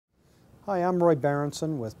Hi, I'm Roy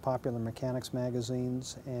Berendsohn with Popular Mechanics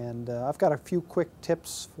magazines, and I've got a few quick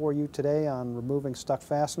tips for you today on removing stuck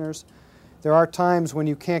fasteners. There are times when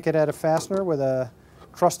you can't get at a fastener with a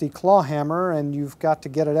trusty claw hammer and you've got to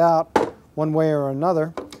get it out one way or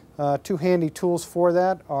another. Two handy tools for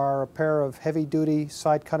that are a pair of heavy-duty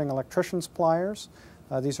side-cutting electrician's pliers.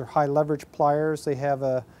 These are high-leverage pliers. They have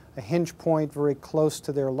a hinge point very close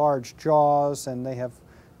to their large jaws, and they have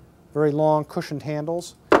very long cushioned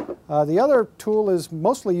handles. The other tool is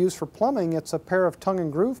mostly used for plumbing. It's a pair of tongue and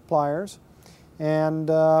groove pliers, and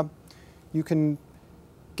you can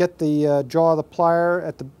get the jaw of the plier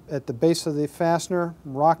at the base of the fastener,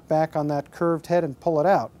 rock back on that curved head and pull it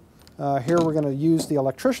out. Here we're going to use the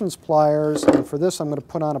electrician's pliers, and for this I'm going to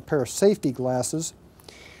put on a pair of safety glasses,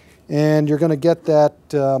 and you're going to get that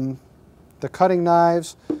the cutting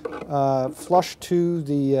knives flush to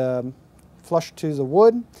the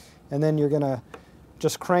wood, and then you're going to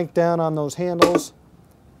just crank down on those handles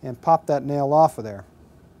and pop that nail off of there.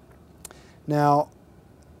 Now,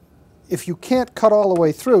 if you can't cut all the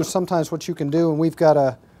way through, sometimes what you can do, and we've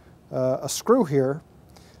got a screw here,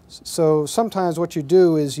 so sometimes what you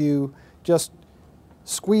do is you just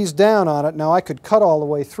squeeze down on it. Now I could cut all the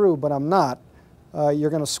way through, but I'm not. You're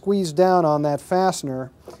going to squeeze down on that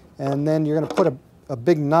fastener, and then you're going to put a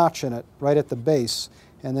big notch in it right at the base.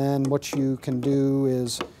 And then what you can do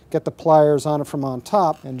is get the pliers on it from on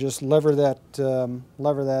top and just lever that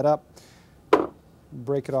up,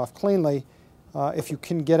 break it off cleanly. If you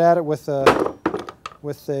can get at it with a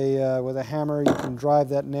hammer, you can drive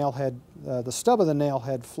that nail head, the stub of the nail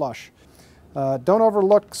head flush. Don't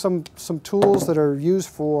overlook some tools that are used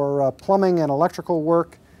for plumbing and electrical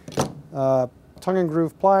work. Tongue and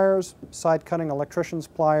groove pliers, side cutting electrician's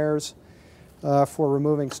pliers for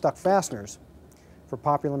removing stuck fasteners. For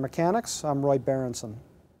Popular Mechanics, I'm Roy Berendsohn.